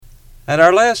At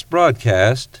our last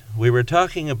broadcast, we were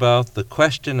talking about the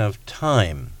question of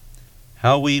time,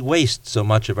 how we waste so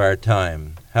much of our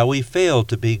time, how we fail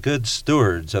to be good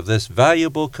stewards of this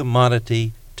valuable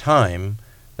commodity, time,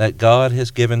 that God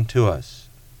has given to us.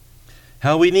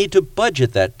 How we need to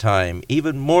budget that time,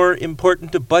 even more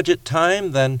important to budget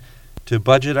time than to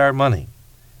budget our money.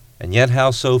 And yet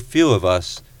how so few of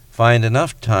us find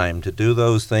enough time to do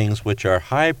those things which are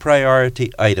high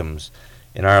priority items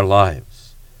in our lives.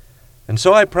 And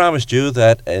so I promised you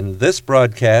that in this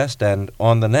broadcast and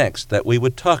on the next that we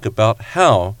would talk about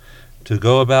how to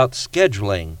go about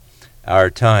scheduling our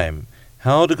time,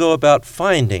 how to go about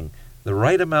finding the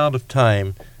right amount of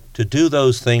time to do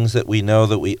those things that we know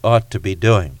that we ought to be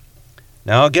doing.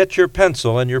 Now get your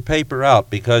pencil and your paper out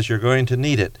because you're going to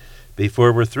need it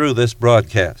before we're through this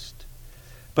broadcast.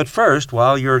 But first,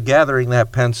 while you're gathering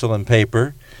that pencil and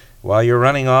paper, while you're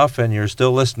running off and you're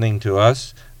still listening to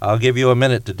us, I'll give you a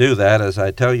minute to do that as I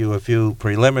tell you a few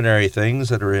preliminary things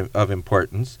that are of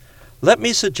importance. Let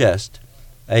me suggest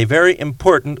a very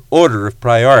important order of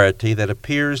priority that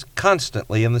appears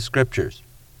constantly in the Scriptures.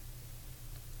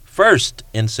 First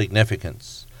in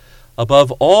significance,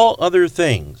 above all other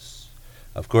things,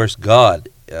 of course God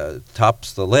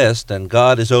tops the list, and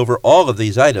God is over all of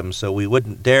these items, so we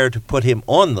wouldn't dare to put him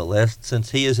on the list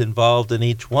since he is involved in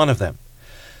each one of them.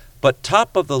 But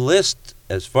top of the list,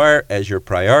 as far as your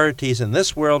priorities in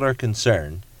this world are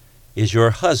concerned, is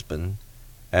your husband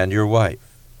and your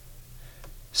wife.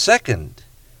 Second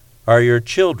are your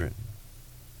children.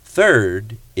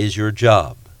 Third is your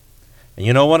job. And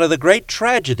you know, one of the great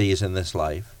tragedies in this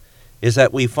life is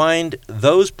that we find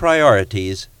those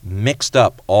priorities mixed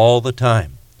up all the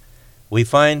time. We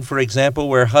find, for example,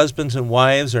 where husbands and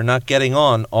wives are not getting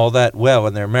on all that well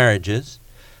in their marriages,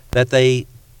 that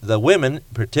the women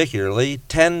particularly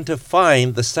tend to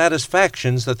find the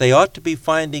satisfactions that they ought to be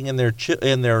finding in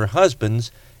their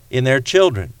husbands in their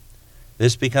children.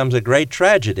 This becomes a great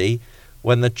tragedy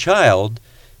when the child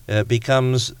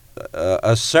becomes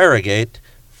a surrogate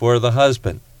for the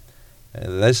husband.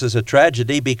 This is a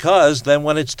tragedy because then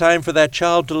when it's time for that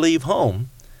child to leave home,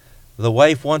 the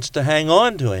wife wants to hang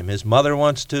on to him. His mother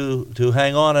wants to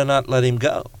hang on and not let him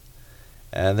go.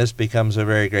 And this becomes a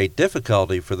very great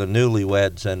difficulty for the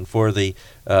newlyweds and for the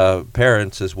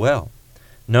parents as well.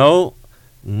 No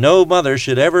mother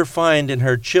should ever find in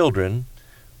her children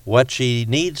what she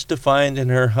needs to find in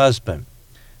her husband.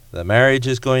 The marriage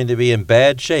is going to be in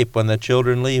bad shape when the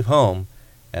children leave home,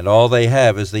 and all they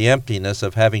have is the emptiness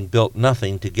of having built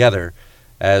nothing together,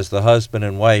 as the husband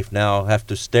and wife now have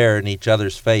to stare in each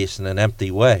other's face in an empty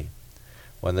way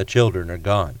when the children are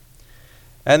gone.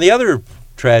 And the other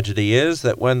tragedy is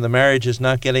that when the marriage is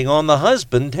not getting on, the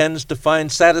husband tends to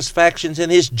find satisfactions in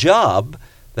his job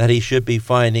that he should be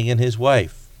finding in his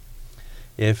wife.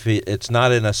 If it's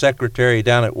not in a secretary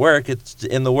down at work, it's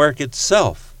in the work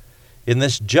itself. In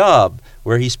this job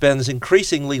where he spends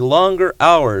increasingly longer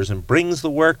hours and brings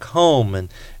the work home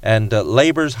and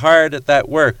labors hard at that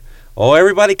work. Oh,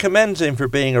 everybody commends him for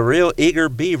being a real eager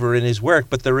beaver in his work,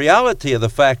 but the reality of the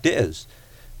fact is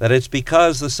that it's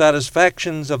because the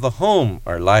satisfactions of the home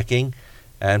are lacking,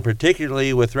 and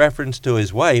particularly with reference to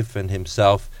his wife and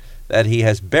himself, that he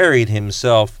has buried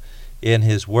himself in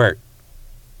his work.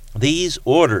 These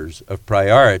orders of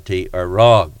priority are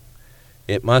wrong.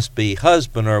 It must be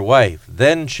husband or wife,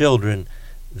 then children,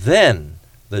 then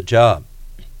the job.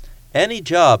 Any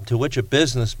job to which a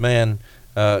businessman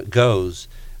goes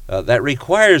that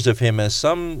requires of him, as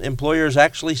some employers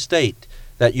actually state,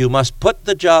 that you must put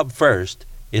the job first,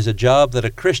 is a job that a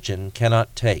Christian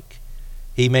cannot take.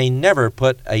 He may never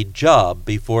put a job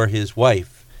before his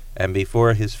wife and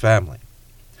before his family.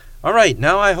 All right,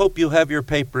 now I hope you have your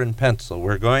paper and pencil.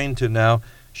 We're going to now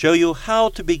show you how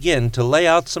to begin to lay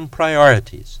out some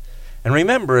priorities. And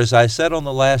remember, as I said on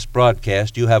the last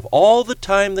broadcast, you have all the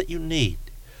time that you need.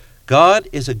 God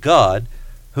is a God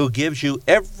who gives you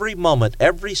every moment,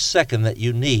 every second that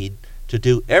you need to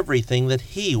do everything that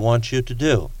he wants you to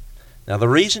do. Now, the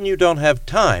reason you don't have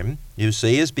time, you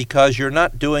see, is because you're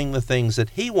not doing the things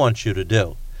that he wants you to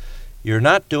do. You're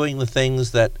not doing the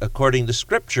things that, according to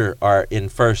Scripture, are in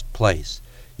first place.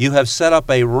 You have set up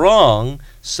a wrong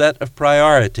set of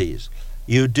priorities.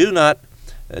 You do not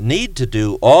need to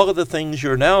do all of the things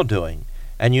you're now doing,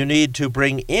 and you need to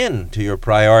bring into your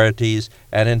priorities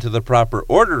and into the proper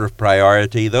order of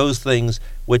priority those things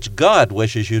which God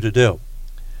wishes you to do.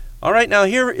 All right, now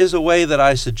here is a way that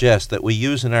I suggest that we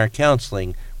use in our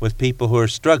counseling with people who are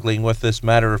struggling with this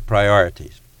matter of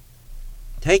priorities.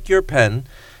 Take your pen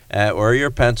or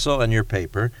your pencil and your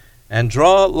paper and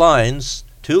draw lines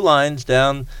 2 lines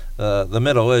down the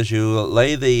middle as you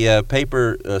lay the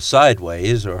paper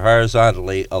sideways or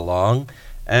horizontally along,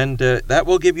 and that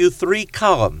will give you 3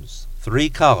 columns. 3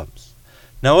 columns.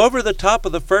 Now over the top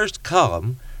of the first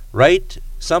column, write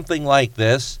something like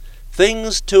this: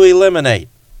 things to eliminate.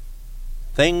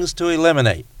 Things to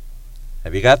eliminate.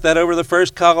 Have you got that over the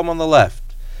first column on the left?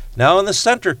 Now in the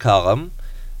center column,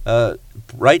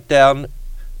 write down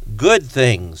good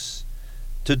things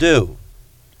to do.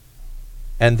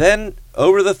 And then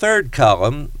over the third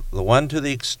column, the one to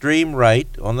the extreme right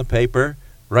on the paper,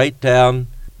 write down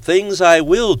things I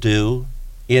will do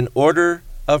in order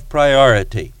of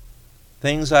priority.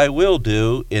 Things I will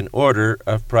do in order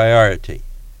of priority.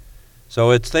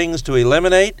 So it's things to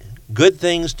eliminate, good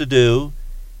things to do,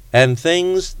 and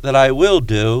things that I will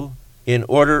do in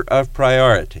order of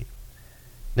priority.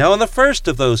 Now in the first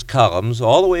of those columns,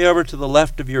 all the way over to the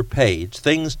left of your page,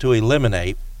 things to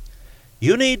eliminate,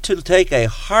 you need to take a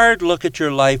hard look at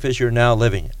your life as you're now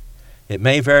living it. It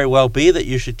may very well be that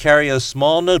you should carry a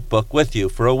small notebook with you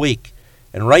for a week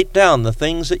and write down the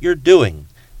things that you're doing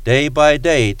day by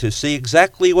day to see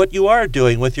exactly what you are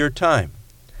doing with your time.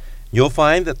 You'll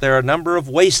find that there are a number of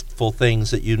wasteful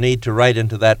things that you need to write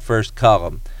into that first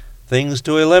column. Things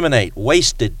to eliminate,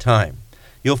 wasted time.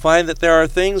 You'll find that there are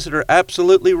things that are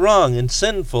absolutely wrong and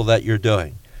sinful that you're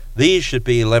doing. These should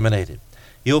be eliminated.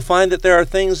 You'll find that there are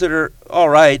things that are all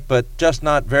right, but just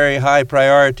not very high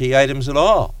priority items at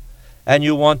all. And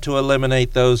you want to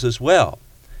eliminate those as well.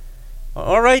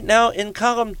 All right, now in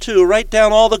column 2, write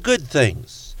down all the good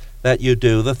things that you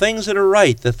do, the things that are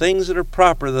right, the things that are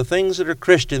proper, the things that are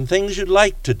Christian, things you'd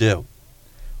like to do.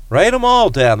 Write them all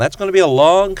down. That's going to be a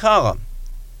long column.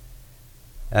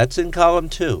 That's in column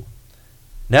 2.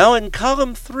 Now in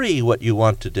column 3, what you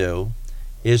want to do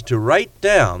is to write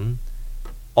down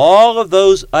all of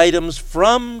those items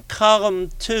from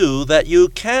column 2 that you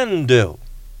can do.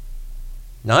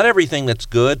 Not everything that's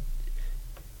good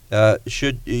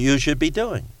you should be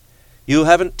doing. You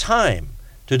haven't time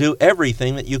to do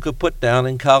everything that you could put down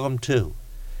in column 2.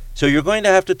 So you're going to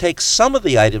have to take some of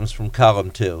the items from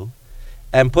column 2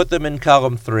 and put them in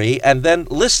column 3 and then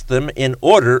list them in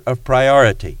order of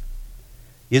priority.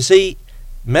 You see,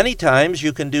 many times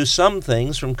you can do some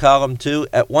things from column 2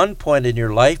 at one point in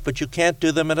your life, but you can't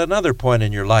do them at another point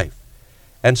in your life.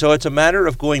 And so it's a matter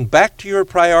of going back to your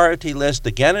priority list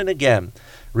again and again,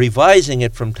 revising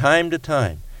it from time to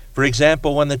time. For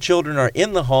example, when the children are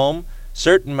in the home,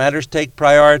 certain matters take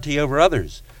priority over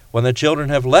others. When the children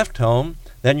have left home,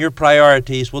 then your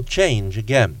priorities will change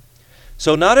again.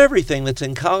 So not everything that's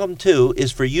in column 2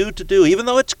 is for you to do. Even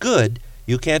though it's good,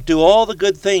 you can't do all the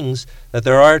good things that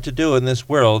there are to do in this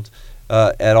world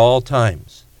at all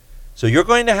times. So you're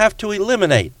going to have to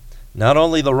eliminate not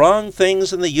only the wrong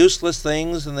things and the useless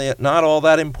things and the not all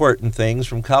that important things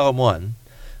from column 1,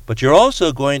 but you're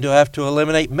also going to have to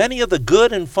eliminate many of the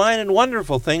good and fine and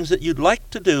wonderful things that you'd like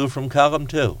to do from column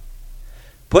 2.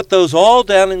 Put those all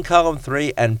down in column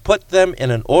 3 and put them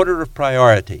in an order of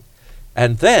priority.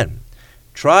 And then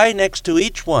try next to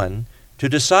each one to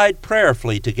decide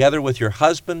prayerfully, together with your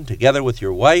husband, together with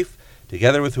your wife,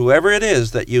 together with whoever it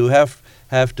is that you have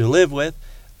to live with,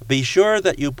 be sure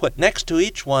that you put next to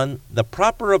each one the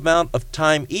proper amount of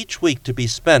time each week to be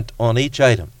spent on each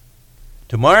item.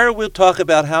 Tomorrow we'll talk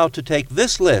about how to take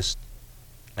this list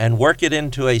and work it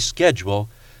into a schedule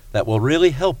that will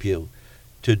really help you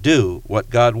to do what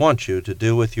God wants you to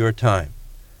do with your time.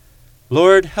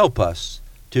 Lord, help us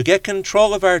to get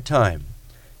control of our time.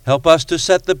 Help us to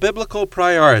set the biblical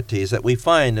priorities that we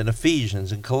find in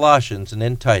Ephesians and Colossians and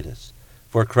in Titus.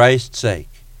 For Christ's sake,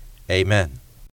 amen.